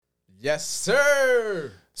Yes,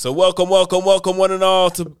 sir. So welcome, one and all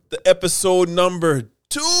to the episode number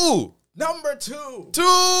 2. Number 2.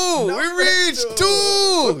 We reached 2.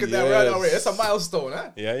 Look at that right already. That's a milestone, huh?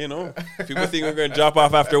 Yeah, you know. People think we're going to drop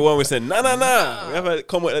off after 1. We said, nah. We have to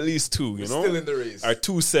come with at least 2, you know. Still in the race. Our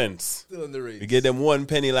 2 cents. Still in the race. We gave them 1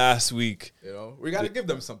 penny last week. You know, we got to give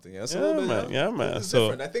them something. Yeah, man. It's So,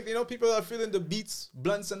 different. I think, people are feeling the beats,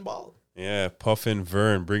 blunts, and ball. yeah, Puffin,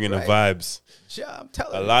 Vern, bringing the vibes. Yeah, I'm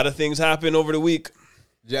telling you. A lot of things happened over the week.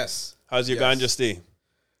 Yes. How's your ganja stay?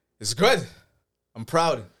 It's good. I'm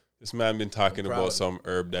proud. This man been talking about some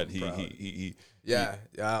herb that he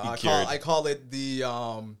I call it the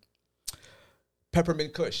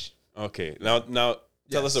peppermint kush. Okay, now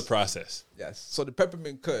tell us the process. Yes. So the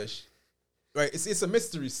peppermint kush, right? It's a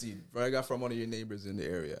mystery seed, right? I got from one of your neighbors in the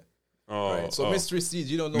area. Oh, right. So mystery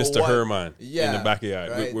seeds, you don't know Mr. what. Herman in the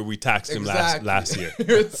backyard right? where we taxed him last year.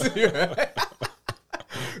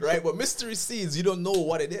 Right, but mystery seeds, you don't know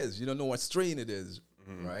what it is. You don't know what strain it is,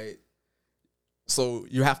 right? So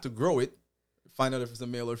you have to grow it, find out if it's a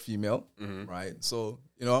male or female, right? So,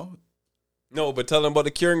 No, but tell them about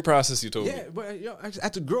the curing process you told me. Yeah, but I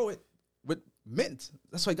had to grow it with mint.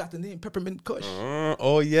 That's why I got the name Peppermint Kush.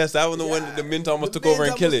 Oh, yes, that was the one that the mint almost took over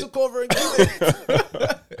and killed it.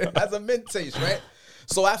 It has a mint taste, right?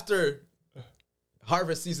 So after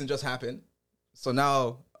harvest season just happened, so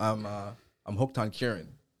now I'm hooked on curing.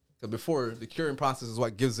 Because before, the curing process is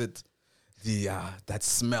what gives it the that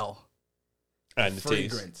smell. And the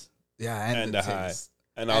fragrance. taste. Yeah, and the taste. high.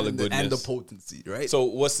 And all the goodness. And the potency, right? So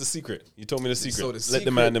what's the secret? You told me the secret. So Let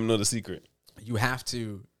the man them know the secret. You have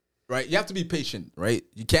to, right? You have to be patient, right?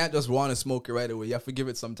 You can't just want to smoke it right away. You have to give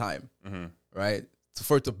it some time, right? So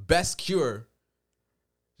for the best cure,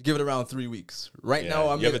 you give it around 3 weeks. Right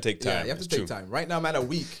now, you have to take time. Yeah, you have to take time. Right now, I'm at a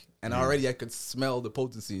week, and already I could smell the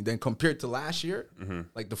potency. Then compared to last year,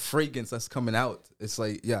 like the fragrance that's coming out, it's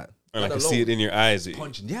like, And I can see it in your eyes.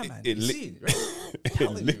 Punching. Yeah, man. You see it, right? It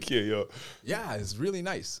lick you, yo. Yeah, it's really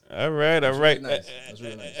nice. All right. Really nice. It's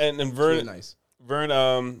really nice. And Vern, really nice.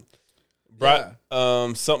 Vern brought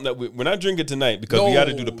something that we're not drinking tonight because we got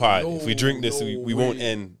to do the pod. If we drink this, we won't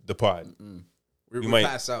end the pod. We might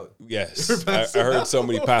pass out. Yes, I heard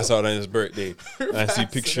somebody pass out on his birthday. I see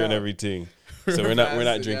picture and everything. So we're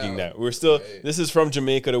not drinking that. We're still. Right. This is from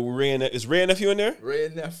Jamaica. Is Ray and Nephew in there? Ray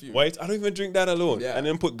and Nephew. White. I don't even drink that alone. Yeah. And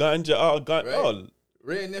then put ganja.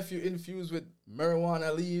 Ray and Nephew infused with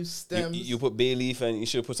marijuana leaves, stems. You put bay leaf and you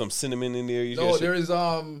should put some cinnamon in there. There is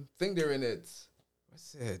thing there in it.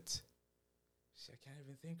 What's it? I can't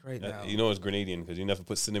even think right now. You know it's Grenadian because you never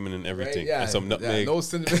put cinnamon in everything. Right? Yeah, and some nutmeg. No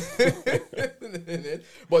cinnamon in it.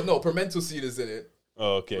 But no, pimento seed is in it.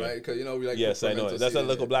 Oh, okay. Right, because we like. Yes, I know. That's a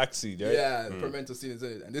little black seed, right? Yeah, pimento seed is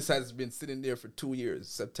in it, and this has been sitting there for 2 years.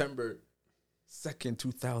 September 2nd,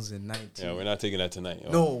 2019. Yeah, we're not taking that tonight.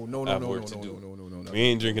 No. We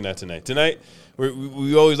ain't drinking that tonight. Tonight,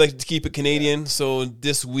 we always like to keep it Canadian. So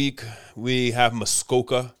this week we have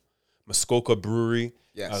Muskoka Brewery.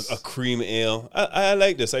 Yes, a cream ale. I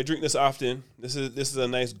like this. I drink this often. This is a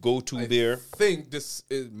nice go-to beer. I think this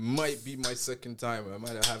might be my second time. I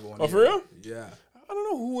might have one. Oh, for real? Yeah. I don't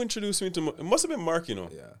know who introduced me to it. Must have been Mark, Yeah.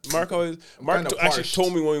 Mark actually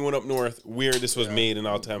told me when we went up north where this was made and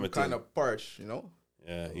all time. Kind of parched,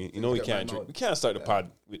 Yeah, we can't drink. We can't start the pod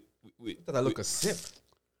with I look a sip.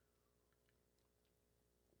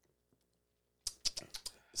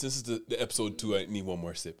 Since it's the episode 2, I need one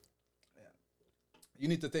more sip. You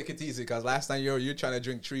need to take it easy because last time you're trying to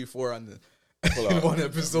drink 3-4 on the one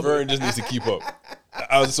episode. Vern just needs to keep up.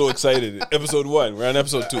 I was so excited. Episode 1. We're on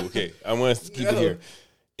episode 2. Okay, I want to keep it here.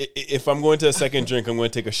 If I'm going to a second drink, I'm going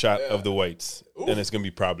to take a shot of the whites, and it's going to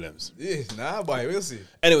be problems. Yeah, boy, we'll see.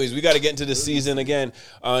 Anyways, we got to get into the season again.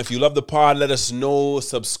 If you love the pod, let us know.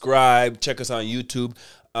 Subscribe. Check us on YouTube.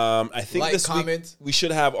 I think this week we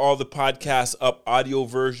should have all the podcasts up, audio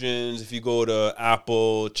versions. If you go to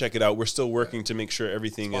Apple, check it out. We're still working to make sure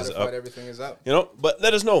everything is up. Everything is up. But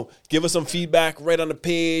let us know. Give us some feedback right on the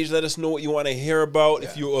page. Let us know what you want to hear about.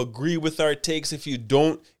 If you agree with our takes, if you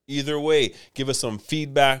don't, either way, give us some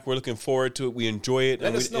feedback. We're looking forward to it. We enjoy it.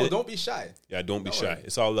 Let us know. Don't be shy. Yeah, don't be shy.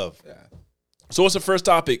 It's all love. Yeah. So what's the first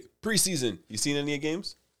topic? Preseason. You seen any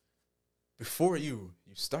games? Before you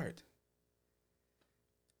start.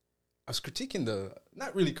 I was critiquing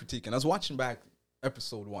not really critiquing. I was watching back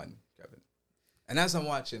episode 1, Kevin. And as I'm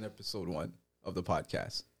watching episode 1 of the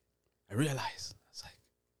podcast, I realized, I was like,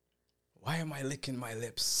 why am I licking my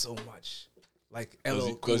lips so much? Like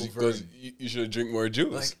LL Cool Vern. Because you should drink more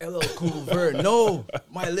juice. Like LL Cool Vern. No,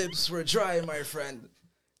 my lips were dry, my friend.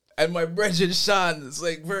 And my brethren Sean is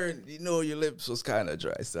like, Vern, your lips was kind of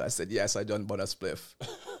dry. So I said, yes, I done but a spliff.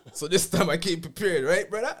 So this time I came prepared, right,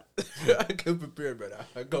 brother? I came prepared, brother.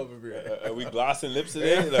 I come prepared. Are we glossing lips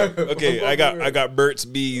today? Like, okay, I got Burt's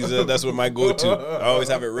Bees. That's what my go-to. I always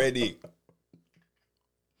have it ready.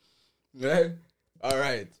 Right? All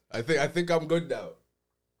right. I think I'm good now.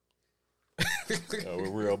 We're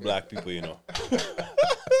real black people, you know.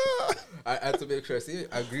 I had to make sure. See,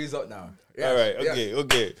 I grease up now. Yeah, all right.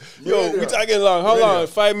 Okay. Yo, we talking long. How long?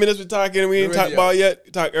 5 minutes we talking. We ain't talk about yet.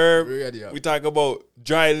 We talk herb. We talk about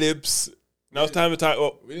dry lips. Now it's time to talk.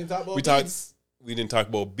 Oh, we didn't talk about beats. We didn't talk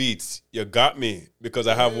about beats. You got me because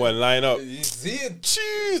I have one line up. You see it?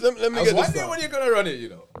 Jeez, let me get this. I was wondering when you're gonna run it. You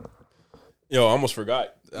know. Yo, I almost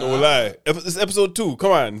forgot. No lie. It's episode 2.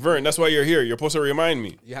 Come on, Vern. That's why you're here. You're supposed to remind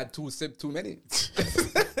me. You had 2 sip too many.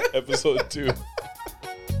 Episode 2.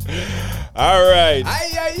 All right.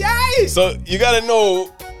 Aye. So you gotta know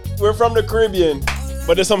we're from the Caribbean,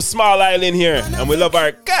 but there's some small island here, and we love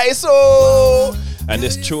our Kaiso. And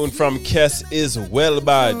this tune from Kes is well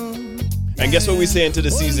bad. And guess what we say into the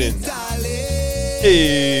season?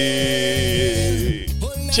 Hey,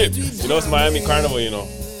 Chip. You know it's Miami Carnival, you know.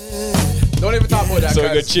 Don't even talk about that. So we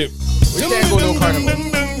got Chip. We can't go no carnival.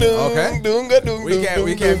 Okay.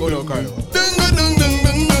 We can't go no carnival.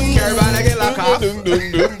 Caravana get locked off.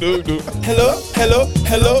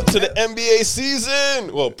 Hello to the NBA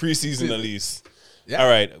season. Well, preseason at least. Yeah. All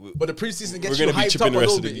right. But the preseason gets you hyped up a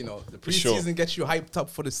little bit, you know. The preseason gets you hyped up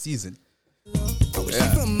for the season.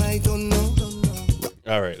 Yeah.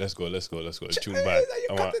 All right, let's go. Tune back.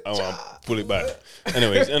 I want to pull it back.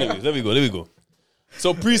 Anyways, let me go.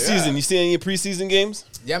 So preseason, you see any preseason games?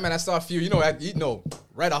 Yeah, man, I saw a few. You know,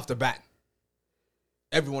 right off the bat,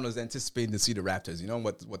 everyone was anticipating to see the Raptors. You know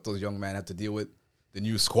what those young men had to deal with, the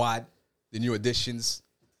new squad, the new additions.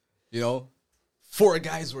 You know, 4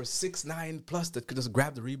 guys were 6'9" plus that could just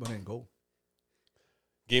grab the rebound and go.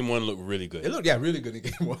 Game 1 looked really good. It looked really good in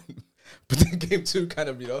game 1, but then game 2 kind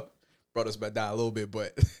of brought us back down a little bit.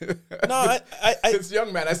 But no, it's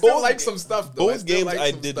young man. I still like some stuff. Though. Both games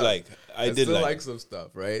I did like. I did like some stuff,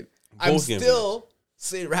 right? I'm still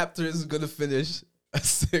saying Raptors is gonna finish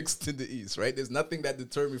 6th in the East, right? There's nothing that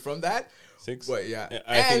deterred me from that. 6, but yeah,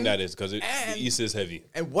 I think that is because the East is heavy.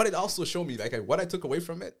 And what it also showed me, like what I took away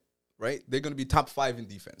from it, right? They're gonna be top 5 in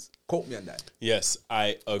defense. Quote me on that. Yes,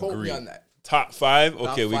 I agree. Quote me on that. Top 5.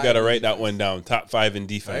 Okay, we gotta write that one down. Top 5 in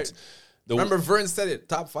defense. Right? Remember, Vern said it.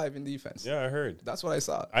 Top 5 in defense. Yeah, I heard. That's what I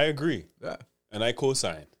saw. I agree. Yeah, and I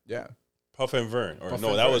co-sign. Yeah. Puff and Vern. Or Puff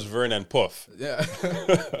no, that Vern. Was Vern and Puff. Yeah.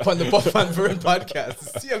 On the Puff and Vern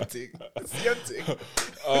podcast. Same thing.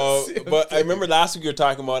 But I remember last week you were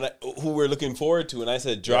talking about who we're looking forward to, and I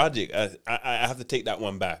said Dragic. I have to take that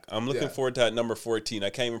one back. I'm looking forward to that number 14. I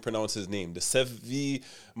can't even pronounce his name. The Sevi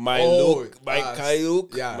Mykhailiuk.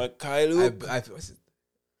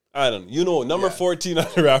 I don't know. You know, number 14 on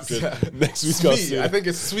the Raptors. Next week I'll say. I think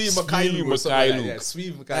it's Svi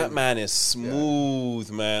Mykhailiuk. That man is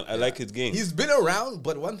smooth, man. I like his game. He's been around,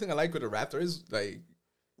 but one thing I like with the Raptors, like,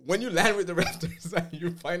 when you land with the Raptors,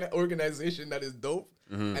 you find an organization that is dope,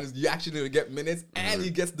 and you actually get minutes, and he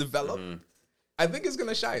gets developed, I think it's going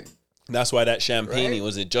to shine. That's why that Champagne,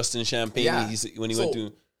 was it Justin Champagne? Yeah. When he went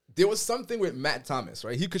to... There was something with Matt Thomas,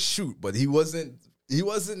 right? He could shoot, but he wasn't, he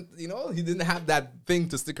didn't have that thing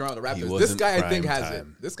to stick around the Raptors. This guy, I think, has it.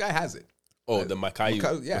 This guy has it. Oh, the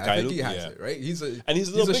Mykhailiuk. Yeah, I think he has it, right? He's a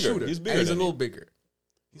little bigger. Shooter. He's bigger. He's a little bigger.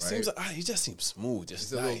 He seems like, he just seems smooth. Just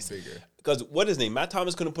he's nice. A little bigger. Because what is his name? Matt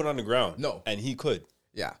Thomas couldn't put on the ground. No. And he could.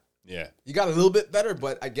 Yeah. Yeah. He got a little bit better,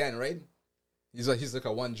 but again, right? He's like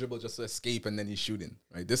a one dribble just to escape, and then he's shooting,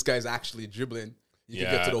 right? This guy's actually dribbling. You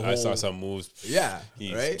can get to the hole. I saw some moves. Yeah,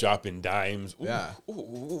 he's dropping dimes. Ooh, yeah,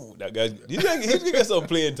 ooh, that guy. He's gonna get some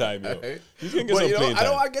playing time, yo. Right? He's gonna get some playing time. I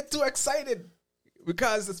don't want to get too excited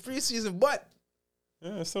because it's preseason, but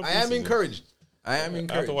I am encouraged. I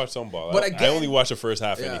have to watch some ball. But again, I only watch the first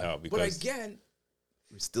half anyhow. Because but again,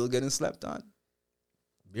 we're still getting slept on.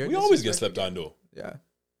 We always get slept on, though. Yeah.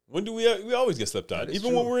 When do we always get slept on?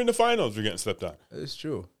 Even when we're in the finals, we're getting slept on. That is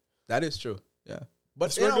true. That is true. Yeah. But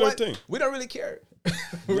it's a regular thing. We don't really care.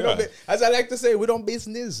 As I like to say, we don't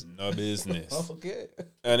business. No business. Okay.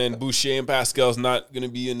 And then Boucher and Pascal's not going to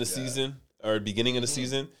be in the season or beginning of the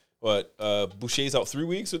season. But Boucher's out 3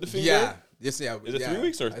 weeks with the finger? Yeah. Yes, yeah. Is it 3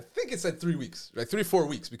 weeks? Or? I think it said 3 weeks. Like 3-4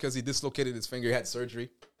 weeks because he dislocated his finger. He had surgery.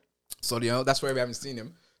 So, that's why we haven't seen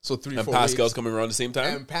him. So 3-4 weeks. And Pascal's coming around the same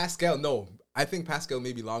time? And Pascal, no. I think Pascal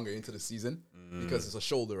may be longer into the season because it's a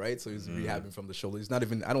shoulder, right? So he's rehabbing from the shoulder. He's not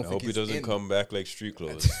even, I hope he doesn't come back like street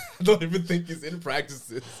clothes. I don't even think he's in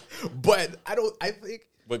practices. But I think.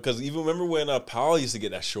 Because even remember when Powell used to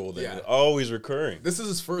get that shoulder? Yeah. Always recurring. This is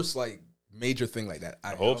his first, major thing like that.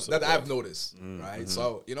 I hope so. That I've noticed, right?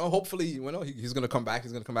 So, hopefully, he's going to come back.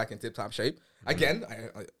 He's going to come back in tip-top shape. Again,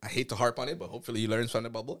 I hate to harp on it, but hopefully he learns from the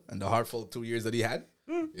bubble and the hardful 2 years that he had,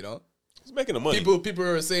 He's making the money. People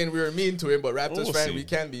are saying we were mean to him, but Raptors fan, we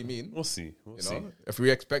can be mean. We'll see. If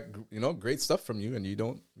we expect, great stuff from you and you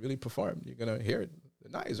don't really perform, you're going to hear it.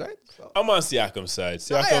 Nice, right? So. I'm on Siakam's side.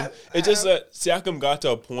 Siakam, Siakam got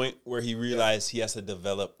to a point where he realized he has to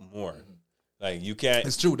develop more. Like, you can't.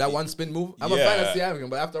 It's true. That one spin move. I'm a fan of Siakam,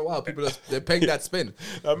 but after a while, people they peg that spin.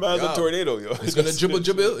 That man's a tornado, yo. He's gonna dribble,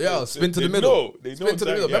 spin to the middle. Spin to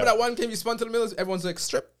the middle. Remember that one game you spun to the middle? Everyone's like,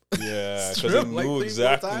 strip. Yeah, because they knew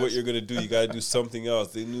exactly what you're gonna do. You gotta do something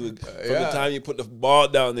else. They knew from the time you put the ball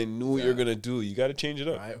down, they knew what you're gonna do. You gotta change it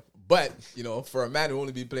up. Right. But for a man who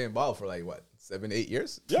only been playing ball for like what? 7-8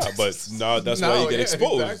 years? Yeah, but now that's why you get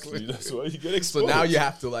exposed. Exactly. That's why you get exposed. So now you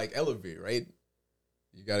have to like elevate, right?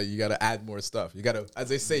 You gotta add more stuff. You gotta, as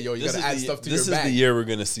they say, you gotta add stuff to your bag. This is the year we're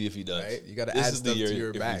gonna see if he does. Right? You gotta add stuff to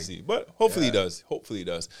your bag. But hopefully he does. Hopefully he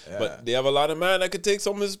does. Yeah. But they have a lot of man that could take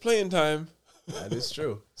some of his playing time. That is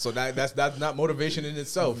true. So that's not motivation in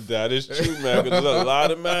itself. That is true, man. Because there's a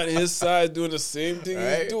lot of man his side doing the same thing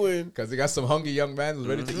he's doing. Because they got some hungry young man who's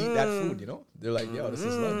ready to eat that food. They're like, yo, this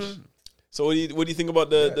is lunch. So what do you think about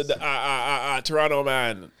the Toronto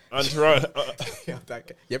man on Toronto? You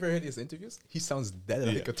ever heard his interviews? He sounds dead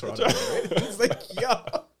like a Toronto man. Right? He's like, yo.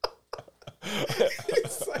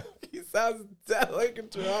 He sounds dead like a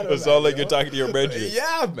Toronto man. It's all like you're talking to your bedroom.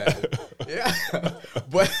 Yeah, man. Yeah.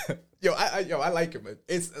 But I like him.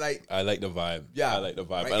 It's like I like the vibe. Yeah, I like the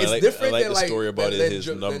vibe. Right? It's different. I like the story about his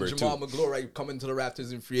number too. Jamal McGlory, right, coming to the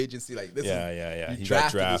Raptors in free agency, like this. Yeah. He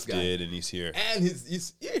got drafted and he's here. And you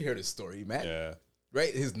hear the story, man. Yeah.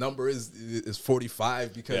 Right, his number is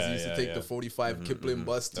 45 because he used to take the 45 Kipling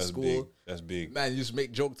bus to school. Big. That's big. Man, you used to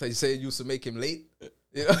make jokes. You say it used to make him late.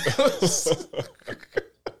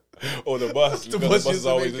 Oh, the bus. The bus is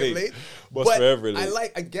always late. Bus forever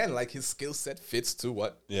late. I like his skill set fits to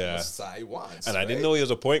what Masai wants. And I didn't know he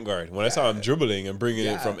was a point guard. When I saw him dribbling and bringing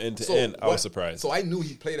it from end to end, I was surprised. So I knew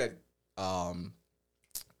he played at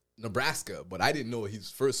Nebraska, but I didn't know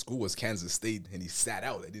his first school was Kansas State, and he sat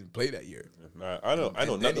out. I didn't play that year. I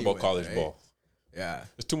know nothing about college ball. Yeah,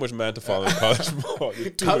 there's too much man to follow in college ball.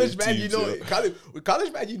 College man,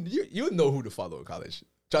 college man, you know who to follow in college.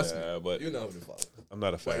 Trust me, but you know who to follow. I'm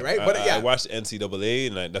not a fan. Right? But I watched NCAA,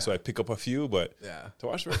 and that's why I pick up a few. But to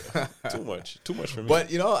watch too much for me.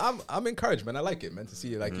 But I'm encouraged, man. I like it, man. To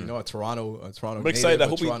see like a Toronto. I'm excited. I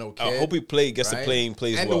hope he gets to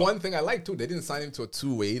plays well. And the one thing I like too, they didn't sign him to a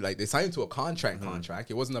 2-way. Like they signed him to a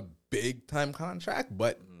contract. It wasn't a big time contract,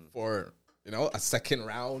 but for a second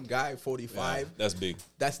round guy, 45. That's big.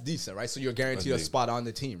 That's decent, right? So you're guaranteed a spot on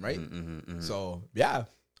the team, right? So yeah,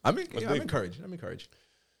 I'm encouraged. I'm encouraged.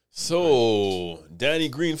 So Danny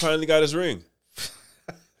Green finally got his ring.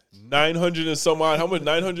 900 and some odd. How much?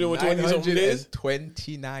 920 days.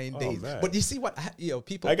 29 days. But you see what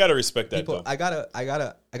people. I gotta respect that. Though. I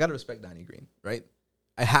gotta respect Danny Green, right?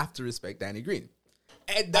 I have to respect Danny Green.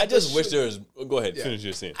 And I just wish there was. Go ahead, finish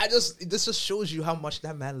your scene. This just shows you how much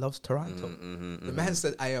that man loves Toronto. The man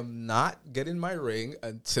said, "I am not getting my ring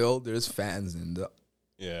until there's fans in the."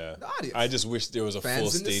 Yeah, I just wish there was a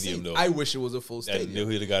full stadium though. I wish it was a full stadium. I knew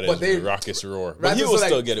he'd have got his raucous roar, but he will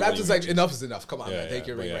still get it. Raptors like enough is enough. Come on, man, take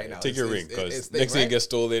your ring right now. Take your ring because next thing it gets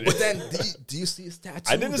stolen. But then, do you see his tattoo?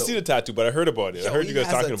 I didn't see the tattoo, but I heard about it. I heard you guys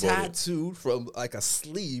talking about it. He has a tattoo from like a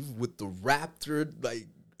sleeve with the Raptor like.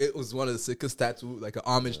 It was one of the sickest tattoos, like an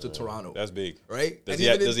homage to Toronto. That's big, right? Does he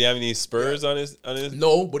have any Spurs on his?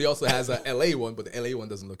 No, but he also has an LA one, but the LA one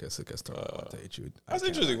doesn't look as sick as Toronto. That's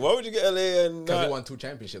interesting. Why would you get LA and? Because he won 2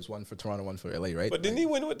 championships, one for Toronto, one for LA, right? But didn't he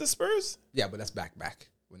win with the Spurs? Yeah, but that's back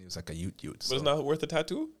when he was like a youth. But it's not worth a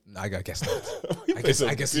tattoo. No, I guess not. I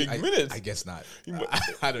guess not. I don't know. I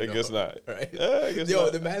guess not. Right? I guess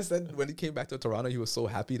not. The man said when he came back to Toronto, he was so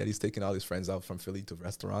happy that he's taking all his friends out from Philly to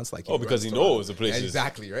restaurants. Like because he knows the places.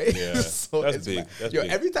 Exactly, right? Yeah, so that's big. That's big.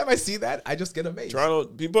 Every time I see that, I just get amazed. Toronto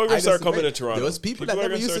people are gonna start coming to Toronto. There's people that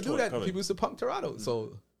never used to do that. People used to punk Toronto.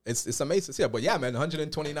 So it's amazing. Yeah, but yeah, man,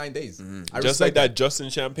 129 days. Just like that Justin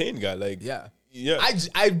Champagne guy. Like yeah.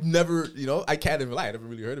 I've never, I can't even lie. I never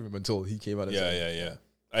really heard of him until he came out. Yeah.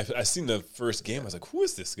 I seen the first game. I was like, who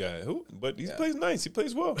is this guy? Who? But he plays nice. He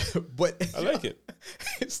plays well. But I like it.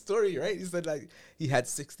 His story, right? He said like he had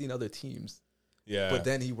 16 other teams. Yeah. But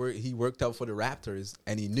then he worked out for the Raptors,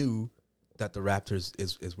 and he knew that the Raptors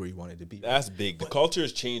is where he wanted to be. That's big. The culture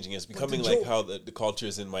is changing. It's becoming like how the culture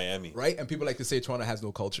is in Miami. Right? And people like to say Toronto has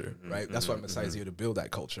no culture, right? That's why Masai is here to build that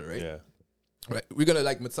culture, right? Yeah. Right. We're gonna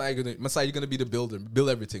like Masai, you're gonna be the builder.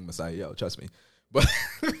 Build everything, Masai. Yo, trust me. But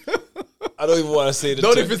I don't even want to say the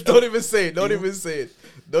Don't even say it. Don't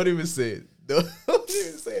even say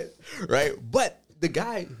it. Right? But the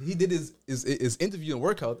guy, he did his interview and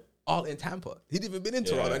workout all in Tampa. He'd even been in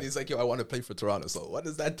Toronto, and he's like, yo, I want to play for Toronto. So what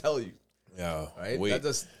does that tell you? Yeah. Right? That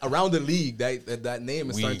just around the league, that name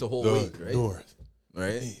is starting to hold weight, right? North.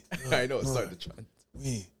 Right? I know, it's starting to trend.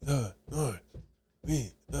 We the North.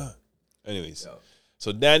 Anyways,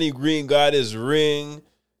 so Danny Green got his ring,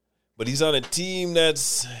 but he's on a team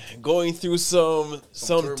that's going through some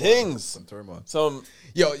things. Some turmoil.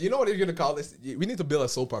 Yo, you know what you're gonna call this? We need to build a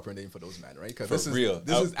soap opera name for those men, right? Because this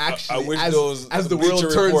is actually as the world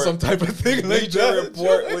turns some type of thing like that.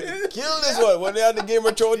 Report would kill this one when they had the Game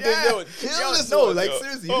of Thrones thing. They would kill this one. Like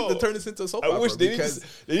seriously, you need to turn this into a soap opera. I wish they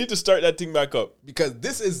need to start that thing back up because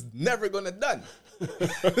this is never gonna done.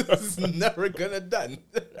 This is never gonna done.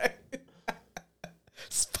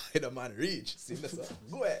 Spider-Man reach. See this one?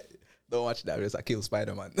 Go ahead. Don't watch that because I kill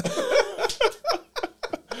Spider-Man.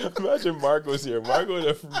 Imagine Marco's here. Marco in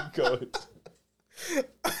a freak out.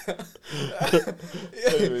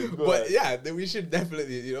 But yeah, then we should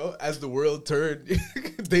definitely, as the world turned,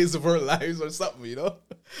 Days of Our Lives or something,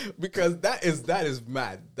 because that is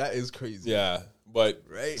mad. That is crazy. Yeah, but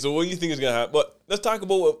right. So what do you think is gonna happen? But let's talk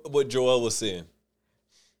about what Joel was saying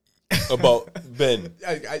about Ben.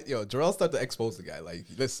 Joel started to expose the guy. Like,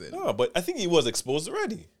 listen. No, but I think he was exposed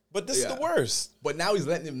already. But this is the worst. But now he's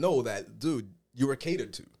letting him know that, dude, you were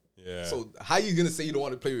catered to. Yeah. So how you gonna say you don't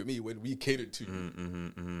want to play with me when we catered to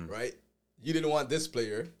you, right? You didn't want this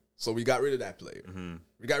player, so we got rid of that player.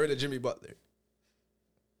 We got rid of Jimmy Butler.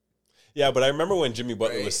 Yeah, but I remember when Jimmy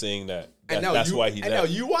Butler was saying that that's why he left. And now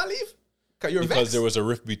you want to leave? Because there was a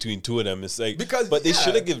rift between two of them. It's like, but they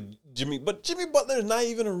should have given Jimmy. But Jimmy Butler is not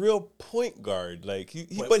even a real point guard. Like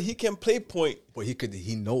but he can play point. But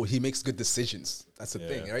he makes good decisions. That's the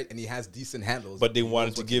thing, right? And he has decent handles. But they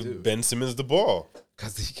wanted to give Ben Simmons the ball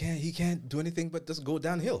because he can't do anything but just go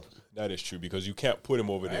downhill. That is true because you can't put him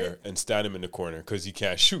over there and stand him in the corner because he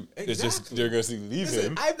can't shoot. Exactly. It's just they're gonna leave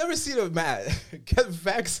him. I've never seen a man get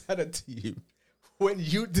vexed at a team when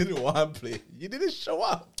you didn't want to play. You didn't show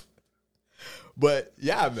up. But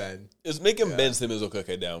yeah, man, it's making Ben Simmons look like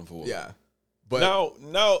a downfall. Yeah, but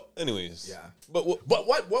now, anyways, yeah. But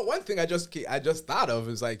what one thing I just thought of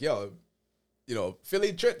is like,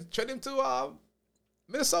 Philly trade him to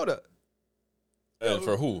Minnesota, and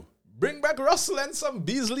for who? Bring back Russell and some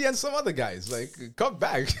Beasley and some other guys. Like, come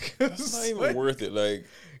back. It's not even worth it. Like,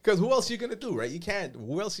 because who else are you gonna do, right? You can't.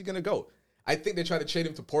 Who else are you gonna go? I think they tried to trade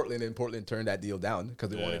him to Portland, and Portland turned that deal down because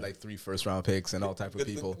they wanted like 3 first-round picks and all type of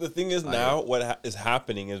people. The thing is now what is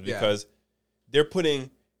happening is because they're putting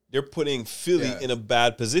Philly in a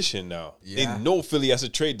bad position now. Yeah. They know Philly has to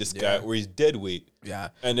trade this guy or he's dead weight. Yeah,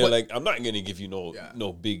 and they're like, I'm not going to give you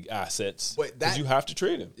no big assets because you have to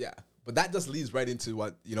trade him. Yeah, but that just leads right into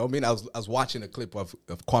what I mean. I was watching a clip of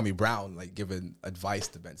Kwame Brown like giving advice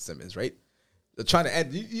to Ben Simmons, right? They're trying to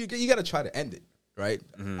end. You got to try to end it. Right,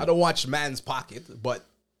 I don't watch man's pocket, but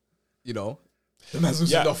the man's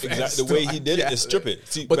exactly. The way he did it is stupid.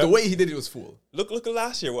 See, but the way he did it was fool. Look at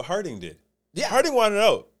last year what Harding did. Yeah, Harding wanted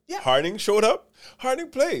out. Yeah, Harding showed up. Harding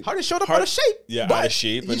played. Harding showed up out of shape. Yeah, out of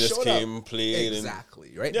shape, and just came played.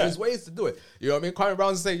 Exactly. Right. There's ways to do it. You know what I mean? Kwame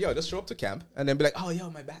Brown say, "Yo, just show up to camp," and then be like, "Oh,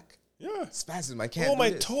 yo, my back." Yeah, spasm. I can't. Oh,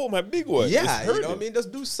 my toe, my big one. Yeah, you know what I mean.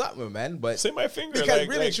 Just do something, man. But say my finger. Because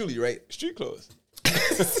really, truly, right? Street clothes.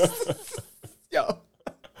 Yo.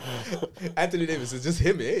 Anthony Davis is just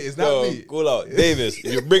him. It's not me. Cool out. Davis,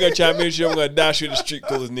 if you bring a championship, I'm going to dash you the street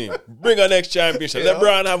clothes name. Bring a next championship.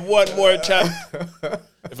 LeBron have one more champ.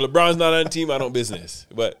 If LeBron's not on the team, I don't business.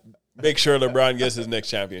 But make sure LeBron gets his next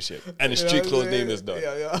championship. And the street clothes name is done.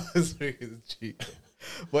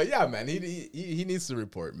 But yeah, man, he needs to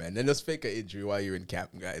report, man. And just fake an injury while you're in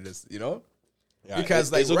camp, guys. Yeah,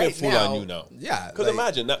 because it's right full now, on you now. Yeah, because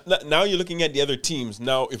imagine now you're looking at the other teams.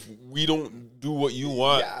 Now, if we don't do what you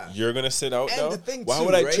want, you're gonna sit out now. Why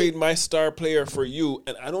would I trade my star player for you?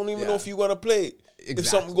 And I don't even know if you want to play. Exactly. If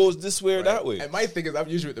something goes this way or that way. And my thing is, I'm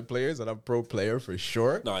usually with the players, and I'm pro player for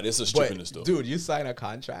sure. Nah, this is stupidness though. Dude, you sign a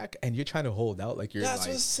contract and you're trying to hold out like you're. That's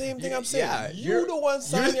the same thing I'm saying. Yeah, you're the one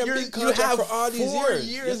signing a big contract for all these years. 4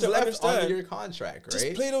 years left on your contract, right?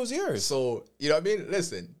 Just play those years. So you know what I mean?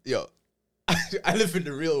 Listen, yo. I live in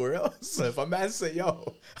the real world, so if a man say,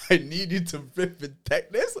 yo, I need you to rip and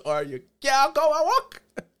tech this, or you can't go and walk.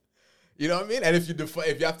 You know what I mean? And if you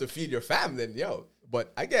have to feed your fam, then yo.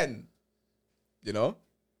 But again,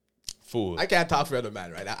 fool. I can't talk for other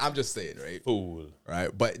man, right? I'm just saying, right? Fool. Right?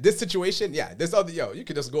 But this situation, this other, you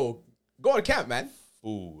can just go to camp, man.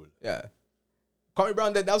 Fool. Yeah. Kwame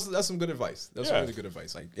Brown, that's some good advice. That's really good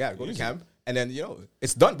advice. Like, go to camp. And then,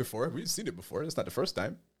 it's done before. We've seen it before. It's not the first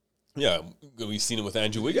time. Yeah, we've seen it with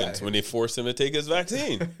Andrew Wiggins when they forced him to take his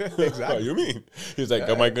vaccine. Exactly. What do you mean? He's like,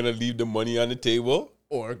 am I going to leave the money on the table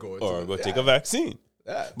or go take a vaccine?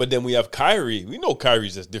 Yeah. But then we have Kyrie. We know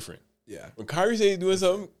Kyrie's just different. Yeah. When Kyrie says he's doing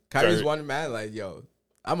something, Kyrie's one man. Like, yo,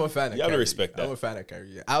 I'm a fan of Kyrie. You have to respect that. I'm a fan of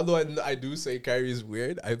Kyrie. Yeah. Although I do say Kyrie is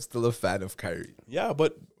weird, I'm still a fan of Kyrie. Yeah,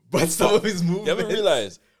 but some of his moves. You haven't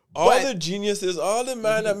realized. All the geniuses, all the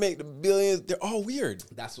men that make the billions, they're all weird.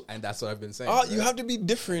 That's what I've been saying. Right? You have to be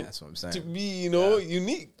different. That's what I'm saying. To be,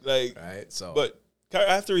 unique. Like, right. So, but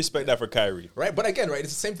I have to respect that for Kyrie. Right. But again, right, it's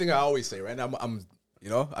the same thing I always say. Right. We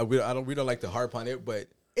don't like to harp on it, but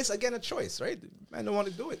it's again a choice, right? Man don't want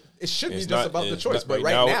to do it. It should be just about the choice. But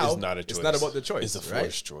right now, it's not a choice. It's not about the choice. It's a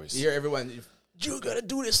forced choice. You hear everyone, you gotta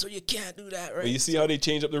do this, so you can't do that, right? But you see how they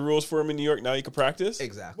changed up the rules for him in New York? Now you can practice.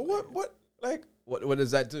 Exactly. But what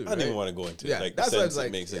does that do? I don't even want to go into it. Like, that's the sense what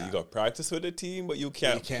it makes it. You got to practice with the team, but you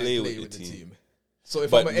can't play with the team. So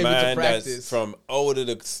if I'm able to practice, that's from out of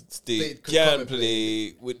the state can't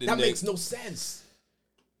play with the that makes no sense.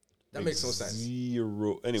 That makes no sense.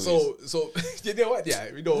 Zero. Anyways. So you know what?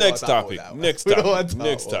 Yeah, we don't. Next topic. Next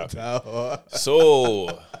topic.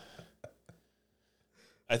 So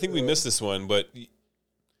I think we missed this one, but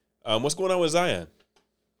what's going on with Zion?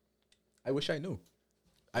 I wish I knew.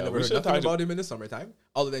 I never heard nothing about him in the summertime,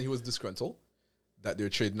 other than he was disgruntled that they're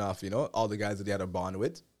trading off, all the guys that they had a bond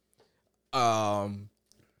with. I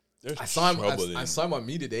saw him on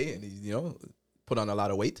Me today, and he, put on a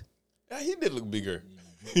lot of weight. Yeah, he did look bigger.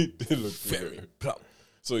 He did look very plump.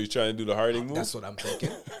 So he's trying to do the Harden move? That's what I'm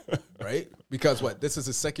thinking, right? Because this is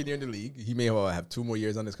his second year in the league. He may have 2 more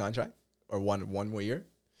years on his contract, or one more year.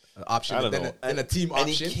 An option, and a team option. And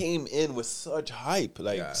he came in with such hype,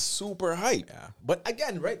 super hype. Yeah. But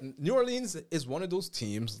again, right, New Orleans is one of those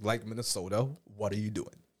teams like Minnesota. What are you doing?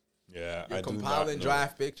 Yeah, you're compiling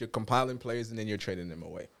draft picks, you're compiling players, and then you're trading them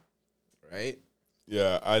away, right?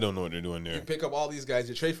 Yeah, I don't know what they're doing there. You pick up all these guys,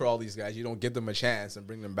 you trade for all these guys, you don't give them a chance and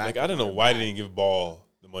bring them back. I don't know why they didn't give Ball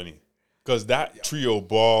the money, because that trio,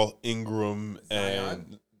 Ball, Ingram,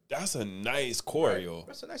 and that's a nice core, right.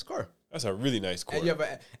 That's a nice core. That's a really nice core.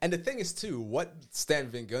 And the thing is, too, what Stan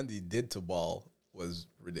Van Gundy did to Ball was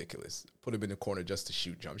ridiculous. Put him in the corner just to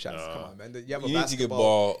shoot jump shots. Come on, man. You need to give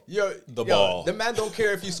Ball the ball. The man don't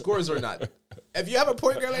care if he scores or not. If you have a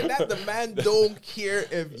point guard like that, the man don't care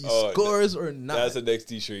if he scores or not. That's the next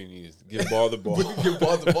T-shirt you need. Give Ball the ball. Give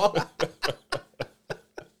Ball the ball.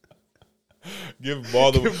 Give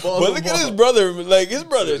Ball the ball. But look at his brother. Like, his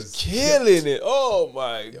brother's killing it. Oh,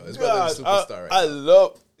 my God. His brother's a superstar. I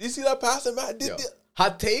love... You see that passing, man?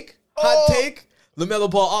 Hot take. LaMelo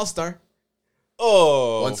Ball All-Star.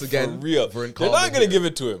 Oh, once again, for real. They're not going to give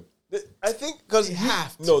it to him. I think because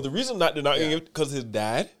the reason they're not going to give it because his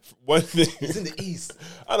dad. One thing, he's in the East.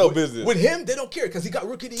 I know business with him. They don't care because he got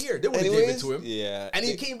Rookie of the Year. They would have gave it to him. Yeah, and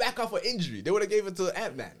he came back off an injury. They would have gave it to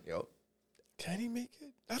Ant-Man. Can he make it?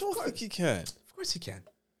 I don't think he can. Of course he can.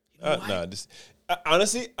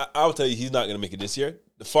 Honestly, I'll tell you, he's not going to make it this year.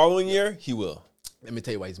 The following year, he will. Let me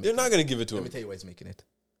tell you why he's making it. They're not going to give it to him. Let me tell you why he's making it.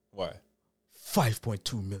 Why?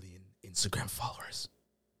 5.2 million Instagram followers.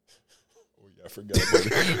 Oh, yeah, I forgot about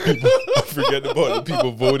it. I forget about the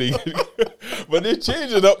people voting. But they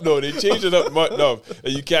changed it up, though. They changed it up enough.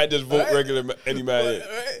 And you can't just vote regular any man.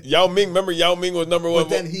 Right. Yao Ming, remember Yao Ming was number 1 But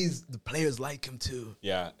then the players like him, too.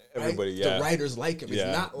 Yeah, everybody, yeah. The writers like him. It's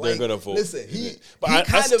not like... They're going to vote. Listen,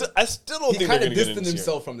 I still don't think they're going to get it. He kind of distanced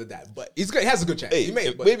himself from the dad. But he has a good chance. Hey,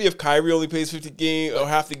 maybe if Kyrie only plays 50 games or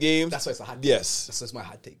half the games. That's why it's a hot take. Yes. That's my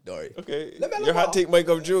hot take, Dory. Okay. Your hot take might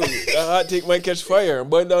come true. Your hot take might catch fire and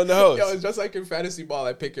burn down the house. Yo, it's just like in fantasy ball.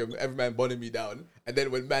 I pick him, every man bunning me down. And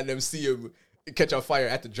then when man them see him catch on fire, I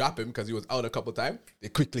had to drop him because he was out a couple times. They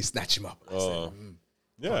quickly snatch him up. I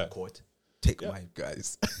said, court. Take my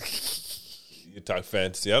guys. You talk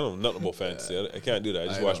fantasy. I don't know nothing about fantasy. I can't do that. I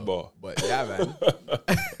just watch ball. But yeah, man.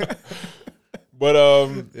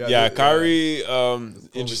 But Kyrie,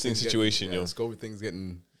 interesting situation, yo. Let's go with things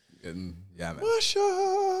getting man.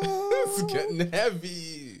 It's getting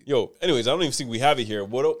heavy. Yo, anyways, I don't even think we have it here.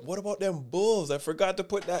 What about them Bulls? I forgot to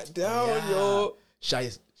put that down, yo.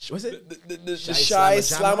 What's it? The Shai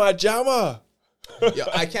Slamajama. Yo,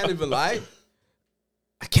 I can't even lie.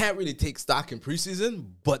 I can't really take stock in preseason,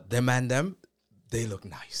 but them, they look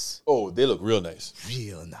nice. Oh, they look real nice.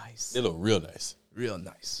 Real nice. They look real nice. Real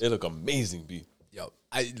nice. They look amazing, B. Yo,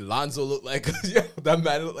 Lonzo looked like that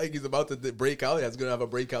man looked like he's about to break out. He's gonna have a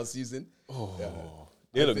breakout season. Oh, yeah.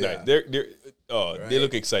 They look nice. They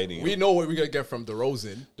look exciting. We know what we're gonna get from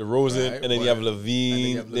DeRozan. And then you have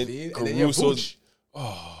Levine. And then you have Vooch.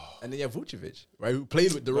 And then you have Vucevic, right? Who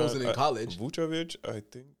played with DeRozan in college. Vucevic, I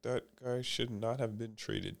think that guy should not have been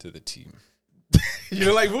traded to the team. You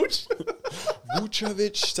don't like Vuce?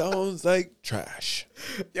 Vucevic sounds like trash.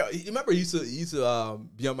 Yo, you remember he used to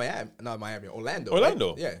be on Orlando.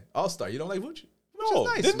 Orlando. Right? Yeah, All-Star. You don't like Vuce? No,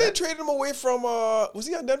 nice, didn't they trade him away from? Was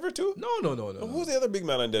he on Denver too? No. Who was the other big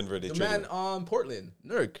man on Denver? The man on Portland,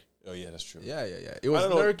 Nurk. Oh yeah, that's true. Yeah. It was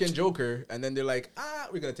Nurk and Joker, and then they're like,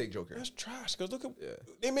 we're gonna take Joker. That's trash. Cause look at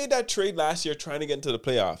they made that trade last year trying to get into the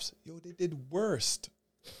playoffs. Yo, they did worst.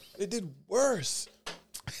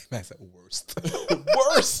 Man said worst.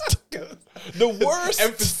 Worst. The worst.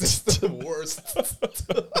 Emphasis the worst.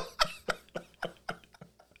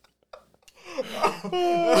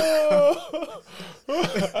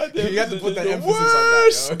 You got to put that emphasis on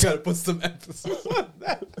that. You got to put some emphasis on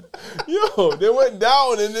that. Yo, they went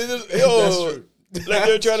down and they just That's true. Like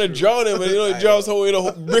they're trying to drown him, and he drops whole way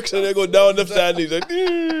the bricks and they go down the side. And he's like,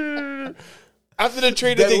 after the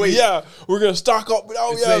trade, they think, we're gonna stock up.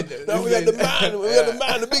 Now we got the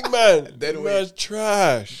man, the big man. Dead weight. Man's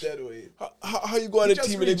trash. Dead weight. How you go on a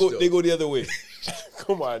team and they go the other way?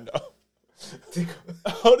 Come on now.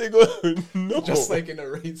 How they go? No. Just like in a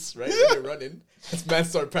race, right? When you're running, this man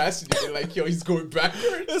start passing you, you're like, yo, he's going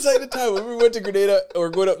backward. It's like the time when we went to Grenada or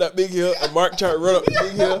going up that big hill, and Mark tried to run up the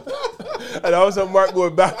big hill, and all of a sudden Mark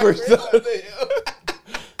going backwards.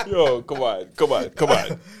 Yo, come on.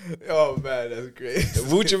 Oh man, that's great.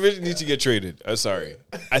 Vucevic needs to get traded. I'm sorry.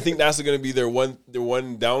 I think that's going to be their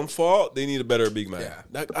one downfall. They need a better big man.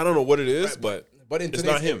 Yeah. I don't know what it is, but it's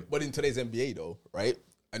not him. But in today's NBA, though, right?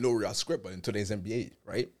 I know we're off script, but in today's NBA,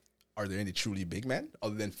 right? Are there any truly big men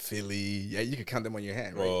other than Philly? Yeah, you can count them on your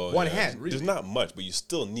hand, right? One hand, really. There's not much, but you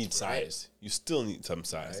still need size. Right. You still need some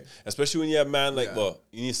size, especially when you have a man like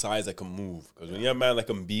you need size that can move. Because when you have a man like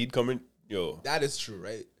Embiid coming, that is true,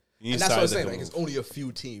 right? And that's what I'm saying. Like, it's only a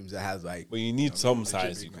few teams that has like. But you need some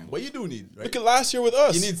size. But you do need. Right? Look at last year with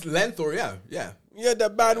us. You need length, or You had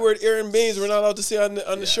that bad word, Aaron Baines. We're not allowed to say on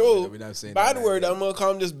the show. We're not saying bad word. I'm gonna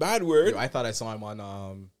call him just bad word. Yo, I thought I saw him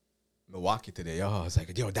on Milwaukee today. I was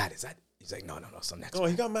like, yo, Dad, is that? He's like, no, some next. Oh,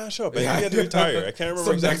 he got mashed up. He had to retire. I can't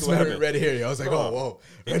remember exactly what happened. Red hair. I was like, oh, whoa,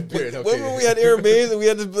 red beard. Okay. When we had Aaron Baines and we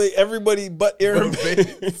had to play everybody but Aaron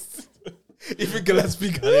Baines. Even Gillespie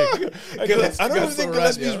got it. I don't think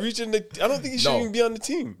Gillespie's reaching the. I don't think he should even be on the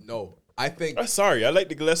team. No, I think. I'm sorry. I like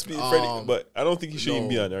the Gillespie, Freddie, but I don't think he should even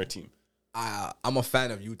be on our team. I'm a fan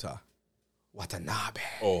of Utah. Watanabe.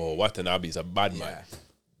 Oh, Watanabe's a bad man.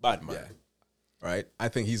 Bad man. Yeah. Right? I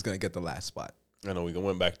think he's going to get the last spot. I know. We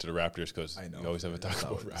went back to the Raptors because you always have a talk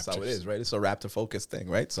about Raptors. That's how it is, right? It's a Raptor-focused thing,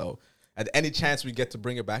 right? So at any chance we get to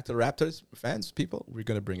bring it back to the Raptors, fans, people, we're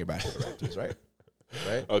going to bring it back to the Raptors, right?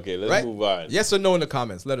 Right? Okay, let's move on. Yes or no in the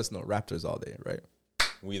comments. Let us know. Raptors all day, right?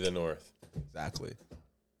 We the North. Exactly.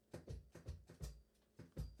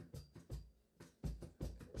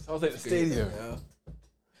 Sounds like the stadium.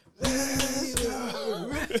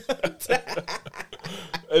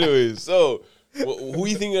 Anyways, so who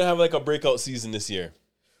you think gonna have like a breakout season this year?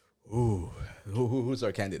 Ooh, who's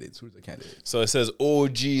our candidates? So it says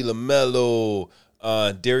OG LaMelo,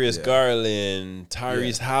 Darius Garland,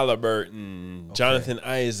 Tyrese Halliburton, Jonathan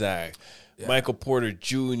Isaac, Michael Porter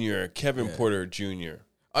Jr., Kevin Porter Jr.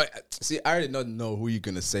 I already know who you're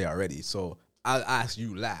gonna say already, so I'll ask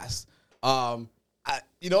you last.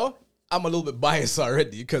 I'm a little bit biased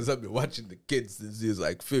already because I've been watching the kids since he was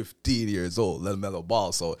like 15 years old, LaMelo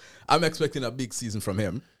Ball. So I'm expecting a big season from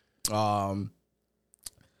him.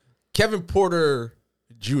 Kevin Porter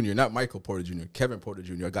Jr., not Michael Porter Jr., Kevin Porter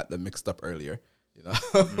Jr. I got them mixed up earlier,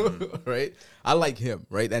 right? I like him,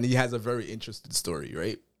 right? And he has a very interesting story,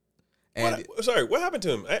 right? And what happened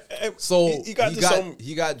to him?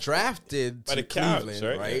 He got drafted by to the Cavs,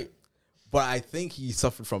 Cleveland, right? Yeah. But I think he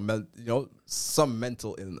suffered from some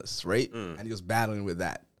mental illness, right? And he was battling with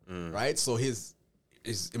that, right? So his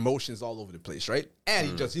emotions all over the place, right?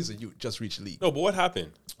 And he's a youth, just reached league. No, but what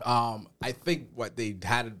happened? I think they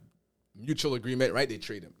had a mutual agreement, right? They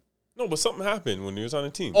trade him. No, but something happened when he was on the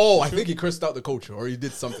team. Oh, I think he cursed out the coach, or he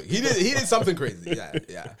did something. He did something crazy.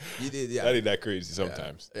 Yeah. He did. Yeah, that ain't that crazy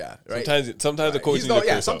sometimes. Yeah, right. Sometimes the coach needs to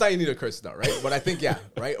curse sometimes you need to curse out, right? But I think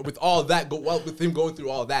right. With all that, with him going through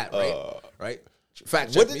all that, right.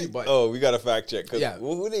 Fact check me, but we got to fact check.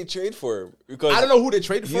 Who they trade for him? Because I don't know who they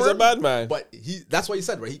traded for. He's a bad man, but that's what he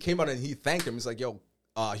said, right? He came out and he thanked him. He's like, "Yo,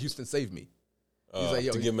 Houston saved me." He's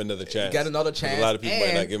like, to give him another chance. Get another chance. A lot of people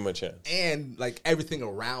might not give him a chance. And like everything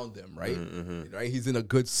around him, right? Right? He's in a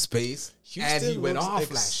good space. Houston and he went off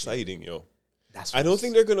exciting, yo. I don't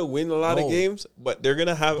think they're gonna win a lot of games, but they're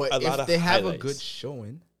gonna have a lot of highlights. If they have a good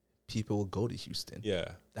showing, people will go to Houston. Yeah.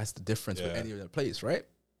 That's the difference with any other place, right?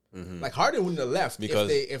 Like Harden wouldn't have left because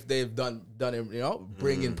if they've done him,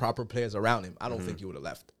 bring in proper players around him. I don't think he would have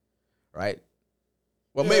left, right?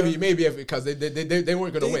 Well, maybe because they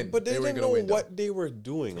weren't going to win. But they didn't know what they were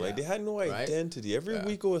doing. Like, they had no identity. Every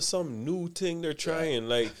week it was some new thing they're trying.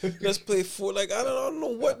 Like, let's play for, like, I don't know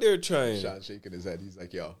what they're trying. Sean shaking his head. He's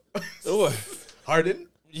like, yo. What? Harden?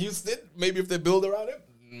 Houston? Maybe if they build around him?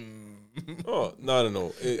 Oh,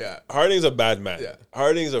 no. Harden's a bad man. Yeah.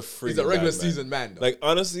 Harden's a freaking He's a regular season man, though. Like,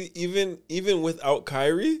 honestly, even without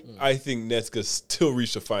Kyrie, I think Nets could still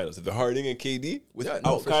reach the finals. If the Harden and KD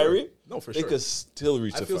without Kyrie... Sure. No, for sure. They could still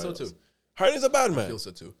reach the finals. I feel so, too. Harden's a bad man. I feel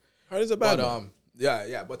so, too. Harden's a bad man.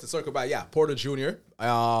 But to circle back, Porter Jr.,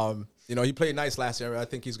 he played nice last year. I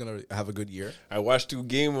think he's going to have a good year. I watched 2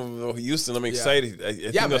 games of Houston. I'm excited. I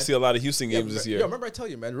think I'll see a lot of Houston games this year. Yo, remember I tell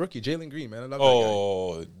you, man, rookie Jalen Green, man. I love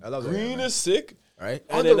that guy. I love Green is sick. All right.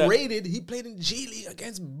 And underrated. He played in G League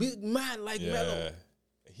against big man like Melo.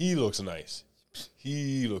 He looks nice.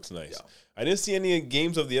 Yeah. I didn't see any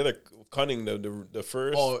games of the other Cunning, the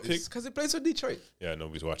first pick. Because he plays for Detroit. Yeah,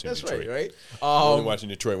 nobody's watching Detroit. That's right? Only watching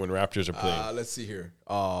Detroit when Raptors are playing. Let's see here.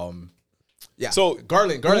 So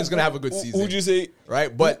Garland's going to have a good season. Who'd you say?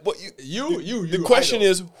 Right? But you. The question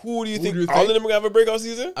is, who do you think all of them are going to have a breakout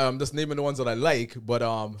season? I'm just naming the ones that I like, but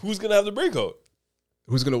who's going to have the breakout?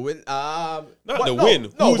 Who's going to win? Win.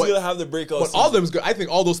 Who's going to have the breakout season? All of them is good. I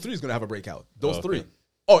think all those 3 is going to have a breakout. Those 3.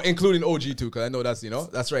 Oh, including OG too, because I know that's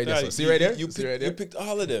right there. So, see right there? You picked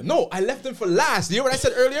all of them. No, I left them for last. You hear what I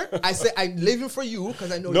said earlier? I said I'm leaving for you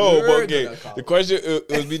because I know you're gonna call. The question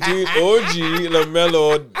was between OG,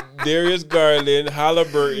 LaMelo, Darius Garland,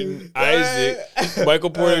 Halliburton, Isaac,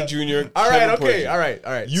 Michael Porter Jr. All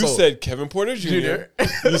right. You said Kevin Porter Jr.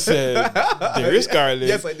 You said Darius Garland.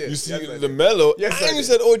 Yes, I did. You said LaMelo. Yes, and you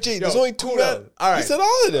said OG. There's only 2 men. All right. You said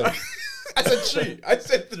all of them. I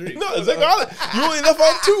said 3. No, it's like you only left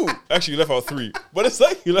out 2. Actually, you left out 3. But it's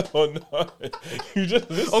like you left out 9. You just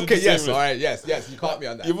listened. Okay, yes, all right, yes. You caught me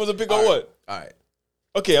on that. You was a pick on what? All right.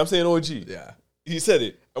 Okay, I'm saying OG. Yeah. He said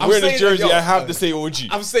it. I'm wearing the jersey. I have to say OG.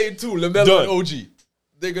 I'm saying 2. LaMelo and OG.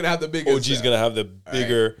 They're gonna have the biggest. OG's gonna have the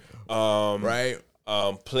bigger,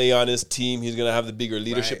 play on his team. He's gonna have the bigger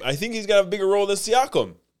leadership. Right. I think he's gonna have a bigger role than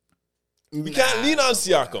Siakam. We can't lean on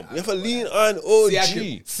Siakam. We have to lean on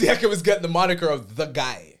OG. Siakam is getting the moniker of the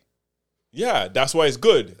guy. Yeah, that's why it's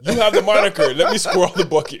good. You have the moniker. Let me score all the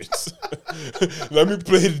buckets. Let me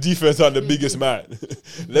play the defense on the biggest man.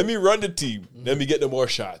 Let me run the team. Let me get the more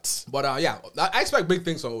shots. But I expect big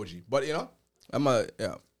things from OG. But I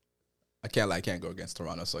can't lie. I can't go against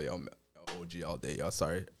Toronto. So OG all day.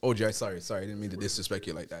 Sorry, OG. Sorry. I didn't mean to disrespect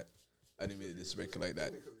you like that.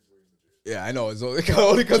 Yeah, I know. It's only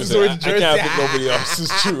because it's orange jersey. I can't pick nobody else.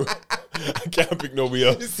 It's true. I can't pick nobody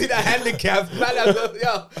else. You see that handicap? Man,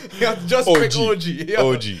 you have to just pick OG.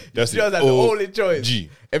 OG. That's just the only choice.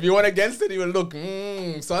 If you went against it, you would look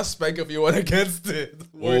suspect if you went against it.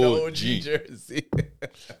 Wearing the OG jersey.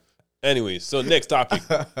 Anyway, so next topic.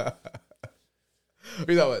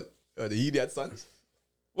 We know what? The idiot Suns?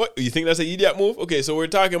 What? You think that's an idiot move? Okay, so we're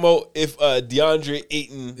talking about if DeAndre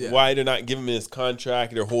Ayton, why they're not giving him his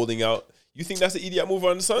contract, they're holding out. You think that's an idiot move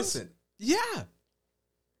on the Suns? Listen, yeah.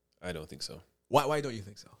 I don't think so. Why don't you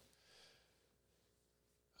think so?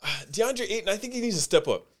 DeAndre Ayton, I think he needs to step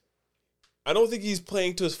up. I don't think he's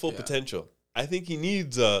playing to his full potential. I think he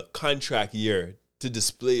needs a contract year to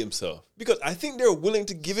display himself. Because I think they're willing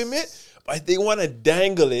to give him it, but they want to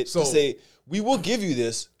dangle it to say, we will give you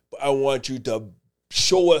this, but I want you to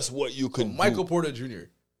show us what you can do. Michael Porter Jr.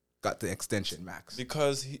 got the extension max.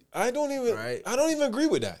 Because I don't even agree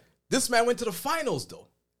with that. This man went to the finals, though.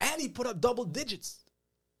 And he put up double digits.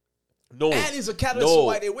 No. And he's a catalyst for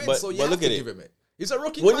why they win, so you have to give him it. He's a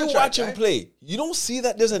rookie contract. When you watch him play, you don't see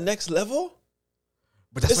that there's a next level?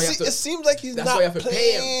 But that's why it seems like he's not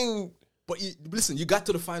playing. But listen, you got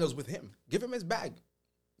to the finals with him. Give him his bag.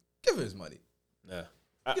 Give him his money. Nah.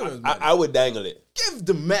 I would dangle it. Give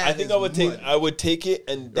the man. I think I would take it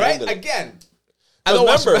and dangle it. Again.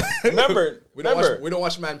 Remember, we don't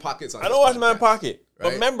watch Man Pockets. I don't watch Man Pocket. Right?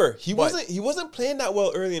 But remember, he wasn't playing that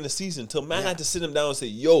well early in the season until man had to sit him down and say,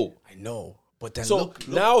 "Yo." I know, but then look.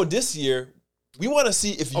 Now this year, we want to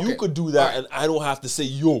see if you could do that, and I don't have to say,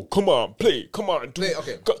 "Yo, come on, play, come on, do it."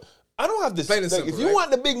 Okay. I don't have to say. If you want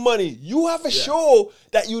the big money, you have to show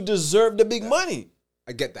that you deserve the big money.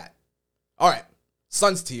 I get that. All right,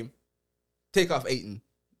 Suns team, take off Ayton.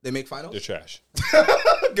 They make finals? They're trash.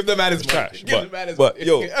 Give them at his trash. Money. But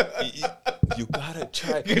yo, you gotta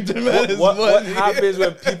try. Give them at his what money. What happens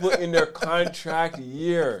when people in their contract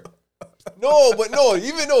year? No,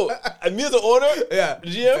 even though me as the owner,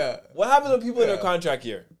 GM, what happens when people in their contract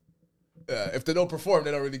year? If they don't perform,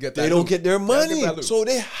 they don't really get that. They don't get their money, so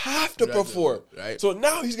they have to perform. Right. So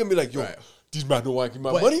now he's gonna be like, yo, these man don't want to give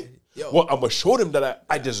me my money. Well, I'm gonna show them that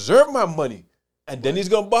I deserve my money, and then he's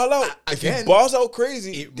gonna ball out. If he balls out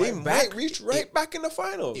crazy, they might reach back in the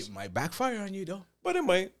finals. It might backfire on you though, but it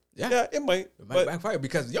might. Yeah, it might. It might backfire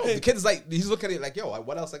because the kid's like, he's looking at it like, yo,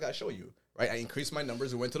 what else I gotta show you? Right, I increased my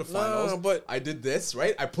numbers. We went to the finals. But I did this.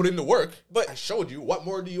 Right, I put in the work. But I showed you. What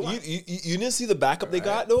more do you want? You didn't see the backup they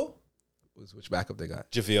got though. Which backup they got?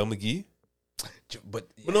 JaVale McGee. But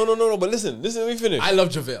no. But listen. Let me finish. I love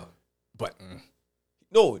JaVale, but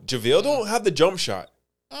no, JaVale don't have the jump shot.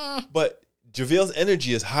 But JaVale's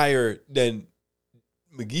energy is higher than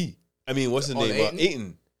McGee. I mean, what's his name?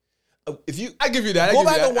 Ayton. I give you that. Go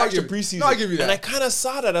back and watch the preseason. No, I give you that. And I kind of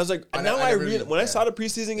saw that. I was like, when I saw the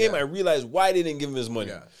preseason game, I realized why they didn't give him his money.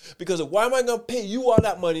 Yeah. Because why am I going to pay you all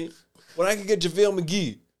that money when I can get JaVale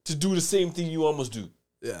McGee to do the same thing you almost do?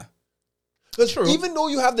 Yeah. Because even though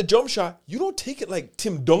you have the jump shot, you don't take it like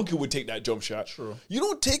Tim Duncan would take that jump shot. True. You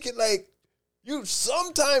don't take it like you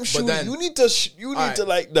sometimes shoot. You need to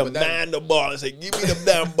like demand the ball and say, "Give me the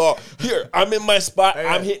damn ball." Here, I'm in my spot.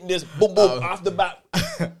 I'm hitting this boom boom off the bat.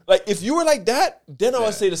 Like if you were like that, then I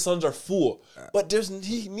would say the Suns are full. But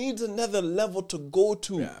he needs another level to go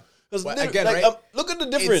to. Because again, look at the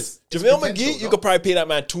difference. JaVale McGee, you could probably pay that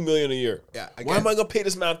man $2 million a year. Yeah. Again, why am I gonna pay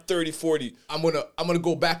this man 30, 40? I'm gonna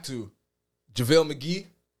go back to JaVale McGee.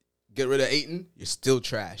 Get rid of Ayton, you're still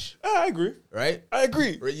trash. I agree. Right? I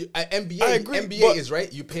agree. Right? NBA is,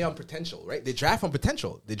 right, you pay on potential, right? They draft on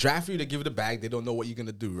potential. They draft you to give you the bag. They don't know what you're going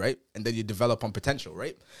to do, right? And then you develop on potential,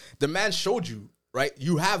 right? The man showed you, right?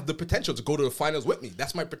 You have the potential to go to the finals with me.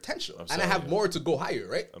 That's my potential. I have more to go higher,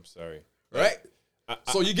 right? I'm sorry. Right?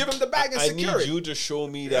 So you give him the bag and secure it. I need you to show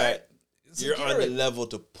me that you're on the level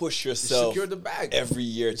to push yourself secure the bag every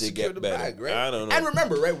year to get better. Bag, right? I don't know. And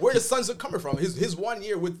remember, right, where the Suns are coming from. His 1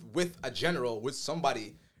 year with a general, with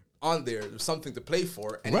somebody on there, something to play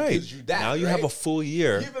for, and he gives you that. Now you have a full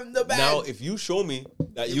year. Give him the bag. Now, if you show me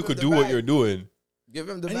that you could do what you're doing, give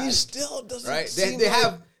him the bag. And he still doesn't. Right?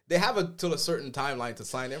 They have until a certain timeline to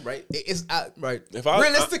sign him, right? It's right.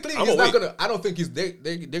 Realistically, he's not gonna. I don't think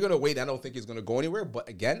they're gonna wait. I don't think he's gonna go anywhere. But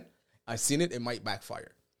again, I've seen it. It might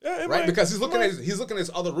backfire. Yeah, right? Because he's looking at his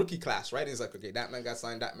other rookie class, right? And he's like, okay, that man got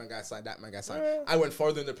signed, that man got signed, that man got signed. Yeah. I went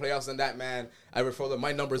further in the playoffs than that man. I went further.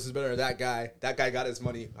 My numbers is better than that guy. That guy got his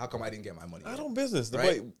money. How come I didn't get my money? I don't business.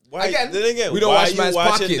 Right? Why? Again, we don't watch man's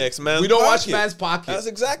pocket. We don't watch man's pocket. That's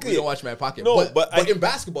exactly. We don't watch man's pocket. No, but in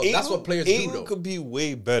basketball, that's what players do. Ayton could be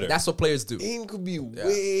way better. That's what players do. Ayton could be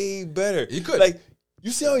way better. He could. Like, you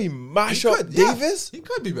see how he mash up Davis? He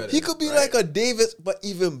could be better. He could be like a Davis, but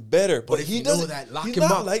even better. But he doesn't. He's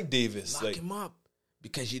not like Davis. Lock him up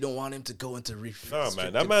because you don't want him to go into No,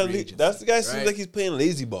 man. That man, that's the guy seems like he's playing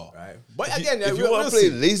lazy ball. Right. But again, if you want to play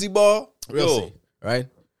lazy ball, we'll see. Right.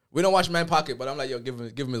 We don't watch man pocket, but I'm like, yo, give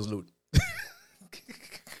him his loot.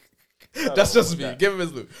 That's just me. Give him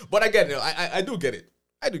his loot. But again, I do get it.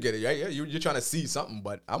 Yeah, you're trying to see something,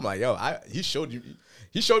 but I'm like, yo, he showed you.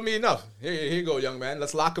 He showed me enough. Here you go, young man.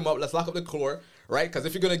 Let's lock him up. Let's lock up the core, right? Because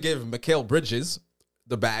if you're going to give Mikal Bridges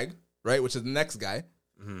the bag, right, which is the next guy,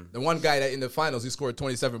 the one guy that in the finals, he scored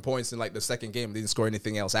 27 points in like the second game, didn't score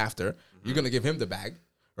anything else after, you're going to give him the bag,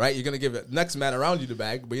 right? You're going to give the next man around you the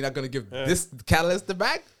bag, but you're not going to give this catalyst the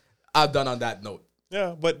bag? I'm done on that note.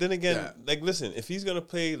 Yeah, but then again, like, listen, if he's going to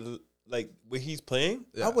play like where he's playing,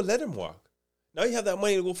 I would let him walk. Now you have that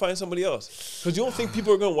money to go find somebody else. Because you don't think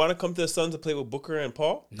people are going to want to come to the Suns to play with Booker and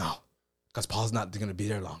Paul? No. Because Paul's not going to be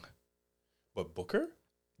there long. But Booker?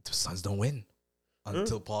 The Suns don't win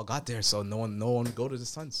until Paul got there. So no one go to the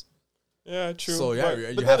Suns. Yeah, true. So, yeah,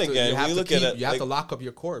 you have to lock up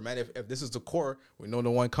your core, man. If this is the core, we know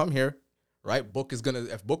no one come here, right?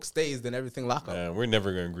 If Book stays, then everything lock up. Man, we're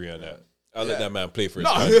never going to agree on that. I'll let that man play for his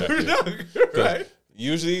contract. Right?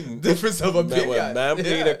 Usually, difference of opinion. When man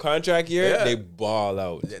play their contract year, they ball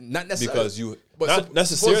out. Not necessarily. Not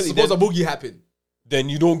necessarily. Suppose a boogie happen. Then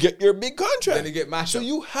you don't get your big contract. Then you get mashed up. So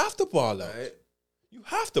you have to ball out. Right? You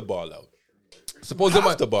have to ball out. Suppose in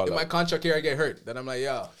my contract here I get hurt. Then I'm like,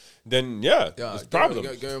 then it's problem.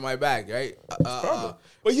 Give me my bag, right?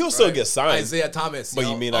 But he'll still get signed. Isaiah Thomas. But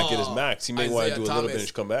he may not get his max. He may want to do a little bit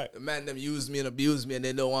and come back. The man them used me and abused me and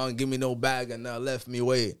they don't want to give me no bag and left me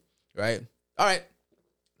away. Right? All right.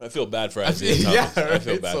 I feel bad for Isaiah Thomas. Right? I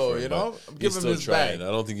feel bad for him. You know, I'm he's still trying. bag.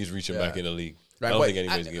 I don't think he's reaching back in the league. Right, I don't think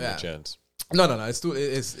anybody's giving him a chance. No. It's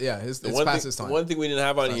past his time. One thing we didn't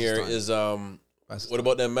have on here is what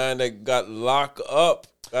about that man that got locked up,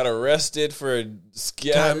 got arrested for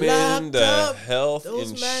scamming the health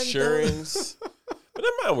insurance? But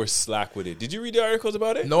that man was slack with it. Did you read the articles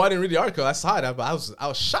about it? No, I didn't read the article. I saw it, but I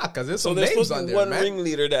was shocked because there's some names on there, one man.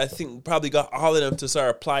 ringleader that I think probably got all of them to start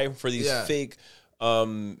applying for these fake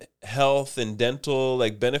health and dental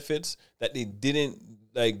like benefits that they didn't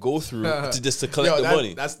like go through to collect the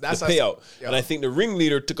money. That's the payout. And I think the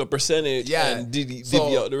ringleader took a percentage and divvy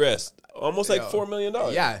out the rest. Almost like $4 million.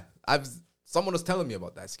 Yeah, someone was telling me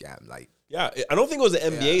about that scam. Like, yeah, I don't think it was the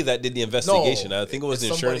NBA that did the investigation. No, I think it was the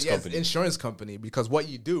insurance company. Insurance company, because what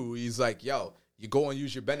you do is like, yo, you go and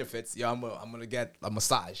use your benefits. Yeah, I'm gonna get a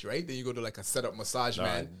massage, right? Then you go to like a setup massage,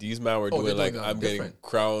 man. These men were doing like I'm getting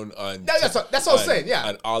crown on. That's what I'm saying. Yeah,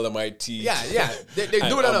 on all of my teeth. Yeah. They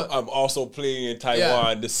do it. I'm also playing in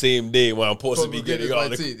Taiwan the same day when I'm supposed to be getting all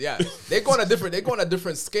the teeth. Yeah, they go on a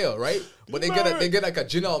different scale, right? But they get like a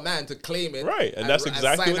Janelle man to claim it, right? And that's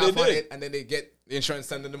exactly what they did. And then they get the insurance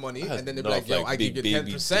sending the money, and then they're like, yo, I give you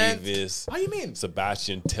 10%. Davis, what do you mean?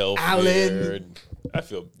 Sebastian Telfair. Allen. I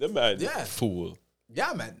feel the man, fool.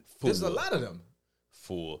 Yeah, man. Fool. There's a lot of them.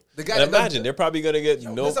 Fool. The guy. Imagine they're probably gonna get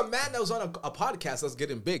There's a man that was on a podcast that's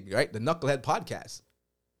getting big, right? The Knucklehead podcast.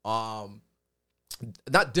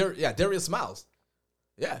 Darius Miles.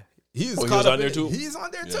 Yeah, he's on there too. He's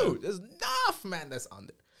on there too. There's enough man that's on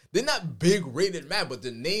there. They're not big rated man, but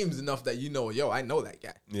the name's enough that you know, yo, I know that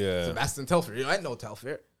guy. Yeah. Sebastian Telfair. I know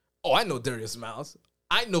Telfair. Oh, I know Darius Miles.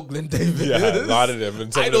 I know Glenn Davis. Yeah, a lot of them.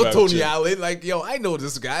 I know Tony Allen. Like, yo, I know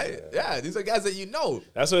this guy. Yeah, these are guys that you know.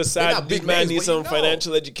 That's what it's sad. Big man needs some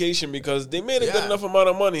financial education because they made a good enough amount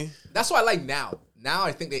of money. That's why I like now. Now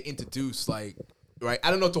I think they introduce like, right?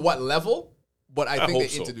 I don't know to what level, but I think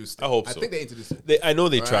they introduced it. I hope so. I think they introduced it. I know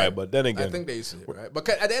they try, but then again. I think they used to, right? But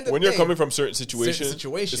at the end of the day. When you're coming from certain situations,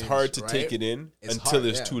 it's hard to take it in until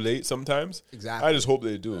it's too late sometimes. Exactly. I just hope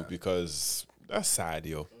they do because that's sad,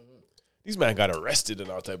 yo. These man got arrested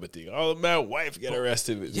and all type of thing. Oh, my wife got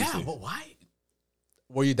arrested. But why?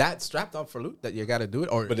 Were you that strapped up for loot that you got to do it?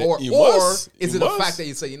 Or is it a fact that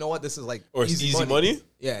you say, you know what, this is like easy money?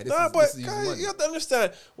 Yeah, this is easy money. You have to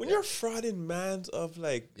understand, when you're frauding mans of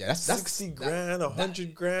like 60 grand,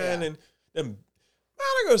 100 grand, and them,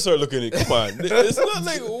 I'm going to start looking at it. Come on. It's not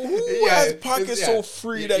like, who has pockets so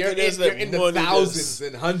free that it is like in the thousands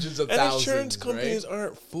and hundreds of thousands. And insurance companies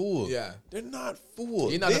aren't fools. Yeah. They're not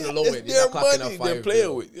fools. You're not on the low end. You're not clocking up 5 they're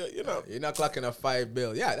playing with. You're not clocking up $5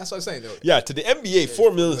 billion. Yeah, that's what I'm saying. Though. Yeah, to the NBA,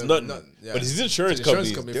 $4 million is nothing. Yeah. But his insurance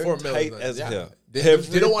companies, they're tight as hell. They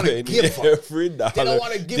don't want to give every dollar. They don't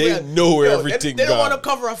want to give. They know where everything goes. They don't want to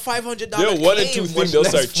cover a $500 claim. They're one and two things they'll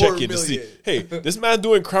start checking to see. Hey, this man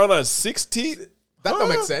doing crown on 6 teeth? That don't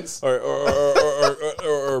make sense.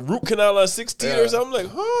 Or root canal on 16 or something.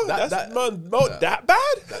 Like, that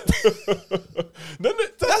bad?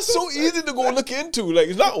 That's so easy to go look into. Like,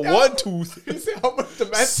 it's not one tooth. You see how much the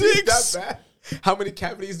man 6 that bad? How many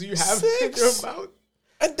cavities do you have in your mouth?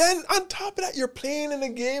 And then on top of that, you're playing in a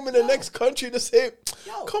game in the next country to say,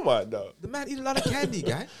 come on, dog. The man eat a lot of candy,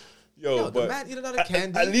 guy. But the man eat a lot of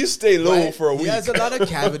candy. At least stay low for a week. He has a lot of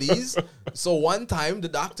cavities. So one time the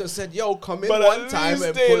doctor said, "Yo, come in one time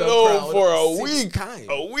and put low for a week."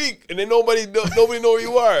 A week, and then nobody know who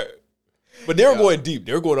you are. But they were going deep.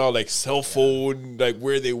 They were going all like cell phone, like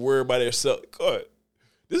where they were by their cell. God,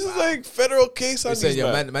 this is like federal case on these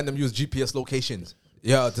man. Them use GPS locations.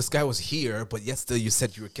 Yeah, this guy was here, but yesterday you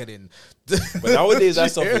said you were getting. But nowadays that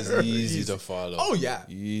stuff is easy to follow. Oh yeah,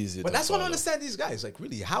 easy. But that's what I understand these guys. Like,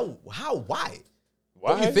 really, why?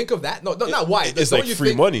 Don't you think of that? No, not why. It's like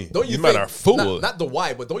free money. Don't you men are fools. Not the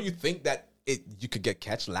why, but don't you think that you could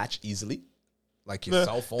get latch easily, like your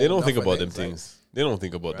cell phone? They don't think about them things. They don't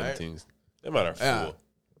think about them things. They men are fools.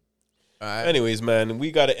 Right. Anyways, man,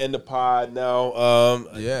 we got to end the pod now.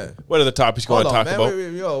 What are the topics you want to talk about?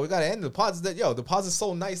 We got to end the pods. The pods is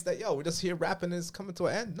so nice that we're just here rapping is coming to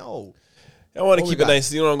an end. No, I want to keep it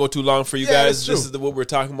nice. You don't go too long for you guys. This is what we're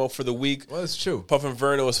talking about for the week. Well, it's true. Puff and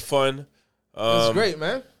Verno was fun. It was great,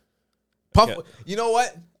 man. Puff, you know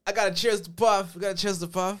what? I got to cheers to Puff.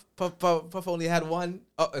 Puff only had one.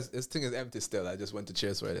 Oh, his thing is empty still. I just went to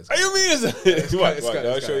cheers for it. Are you mean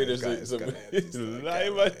I'll show you this. Lie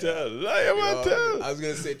about that. I was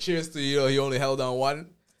going to say cheers to you. He only held on one,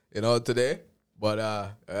 today. But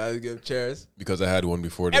I'll give cheers. Because I had one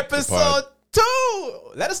before the Episode 2.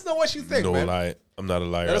 Let us know what you think, man. No lie. I'm not a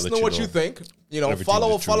liar. Let us know what you think.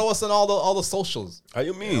 Follow us on all the socials. How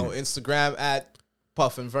you mean? Instagram at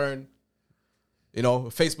Puff and Vern.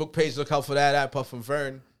 Facebook page, look out for that at Puff and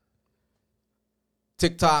Vern.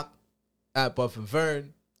 TikTok at Puff and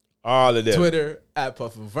Vern. All of them. Twitter at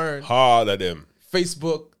Puff and Vern. All of them.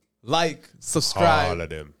 Facebook, subscribe. All of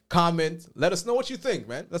them. comment. Let us know what you think,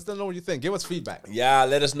 man. Let us know what you think. Give us feedback. Yeah,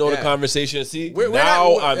 let us know the conversation. See,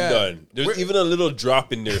 now I'm done. There's even a little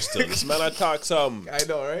drop in there still. This man, I talk some. I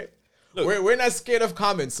know, right? Look, we're not scared of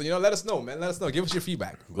comments, so let us know, man. Let us know. Give us your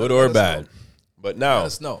feedback. Good or bad. But now, let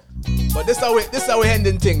us know. But this how we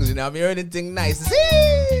ending things, I'm ending things nice.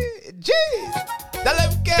 Jeez.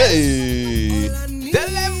 Hey.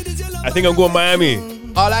 I think I'm going Miami.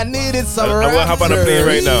 All I need is some I'm gonna hop on a plane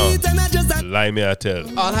right now. Lie me, I tell.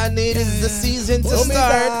 All I need is the season to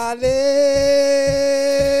start.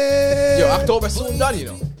 Yo, October soon done,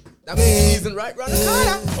 That season right around the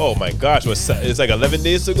corner. Oh my gosh, it's like 11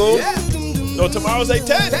 days to go? Yeah. No, tomorrow's like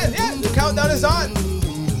 10. 10, yeah. The countdown is on.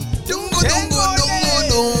 10 more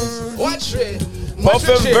days. Watch it. Puff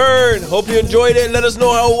and burn. Hope you enjoyed it. Let us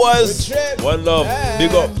know how it was. One love.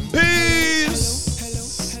 Big up. Peace.